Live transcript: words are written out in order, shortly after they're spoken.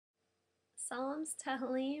Psalms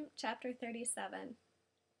Tehillim, chapter 37.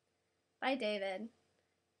 By David.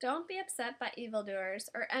 Don't be upset by evildoers,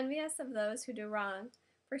 or envious of those who do wrong,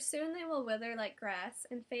 for soon they will wither like grass,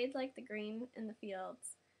 and fade like the green in the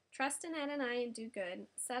fields. Trust in Adonai and do good,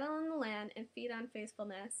 settle in the land and feed on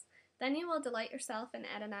faithfulness. Then you will delight yourself in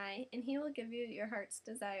Adonai, and he will give you your heart's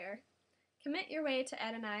desire. Commit your way to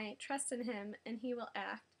Adonai, trust in him, and he will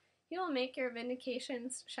act. He will make your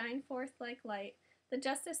vindications shine forth like light, the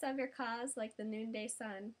justice of your cause like the noonday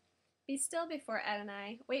sun. Be still before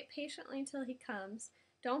Adonai, wait patiently till he comes.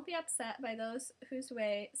 Don't be upset by those whose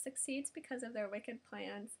way succeeds because of their wicked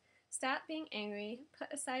plans. Stop being angry, put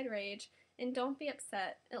aside rage, and don't be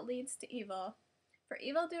upset. It leads to evil. For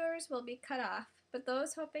evildoers will be cut off, but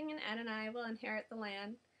those hoping in Adonai will inherit the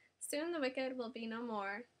land. Soon the wicked will be no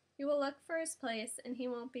more. You will look for his place, and he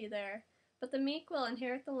won't be there. But the meek will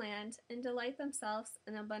inherit the land and delight themselves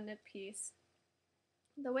in abundant peace.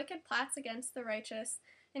 The wicked plots against the righteous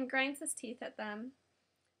and grinds his teeth at them.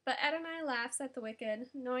 But Adonai laughs at the wicked,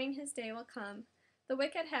 knowing his day will come. The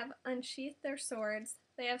wicked have unsheathed their swords,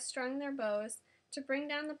 they have strung their bows, to bring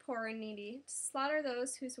down the poor and needy, to slaughter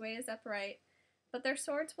those whose way is upright. But their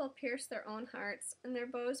swords will pierce their own hearts, and their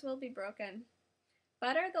bows will be broken.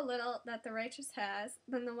 Better the little that the righteous has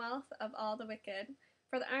than the wealth of all the wicked.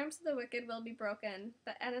 For the arms of the wicked will be broken,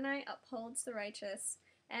 but Adonai upholds the righteous.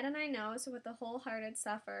 Adonai knows what the wholehearted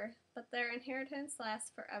suffer, but their inheritance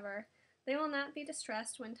lasts forever. They will not be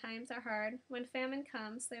distressed when times are hard. When famine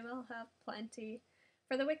comes, they will have plenty.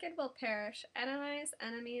 For the wicked will perish. Adonai's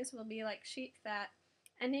enemies will be like sheep fat,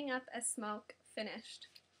 ending up as smoke, finished.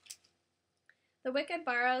 The wicked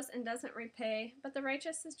borrows and doesn't repay, but the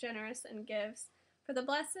righteous is generous and gives. For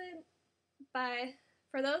those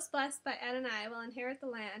blessed by Adonai will inherit the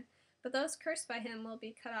land, but those cursed by him will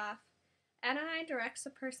be cut off. Adonai directs a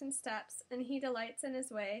person's steps, and he delights in his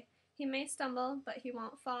way. He may stumble, but he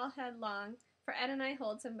won't fall headlong, for Adonai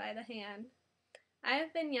holds him by the hand. I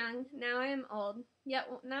have been young, now I am old, yet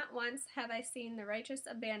not once have I seen the righteous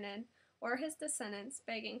abandoned, or his descendants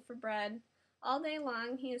begging for bread. All day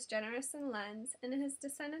long he is generous and lends, and his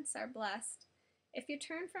descendants are blessed. If you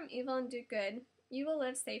turn from evil and do good, you will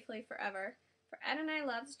live safely forever. For Adonai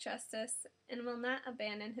loves justice, and will not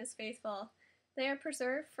abandon his faithful. They are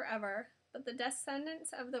preserved forever, but the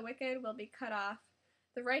descendants of the wicked will be cut off.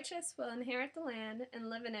 The righteous will inherit the land and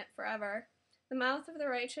live in it forever. The mouth of the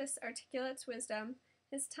righteous articulates wisdom.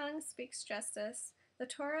 His tongue speaks justice. The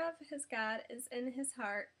Torah of his God is in his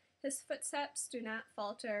heart. His footsteps do not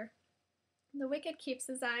falter. The wicked keeps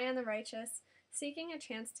his eye on the righteous, seeking a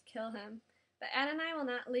chance to kill him. But Adonai will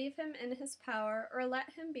not leave him in his power, or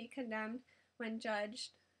let him be condemned when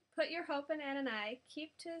judged. Put your hope in Adonai,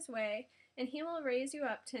 keep to his way, and he will raise you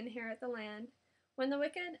up to inherit the land. When the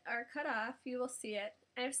wicked are cut off, you will see it.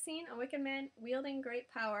 I have seen a wicked man wielding great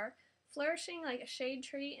power, flourishing like a shade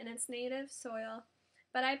tree in its native soil.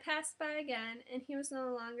 But I passed by again, and he was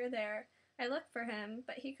no longer there. I looked for him,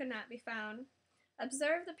 but he could not be found.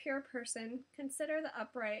 Observe the pure person, consider the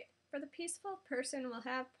upright, for the peaceful person will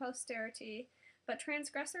have posterity, but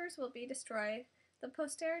transgressors will be destroyed. The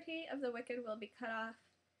posterity of the wicked will be cut off.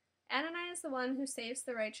 Adonai is the one who saves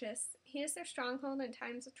the righteous. He is their stronghold in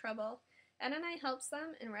times of trouble. Adonai helps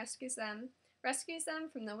them and rescues them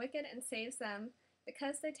from the wicked and saves them,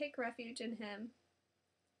 because they take refuge in him.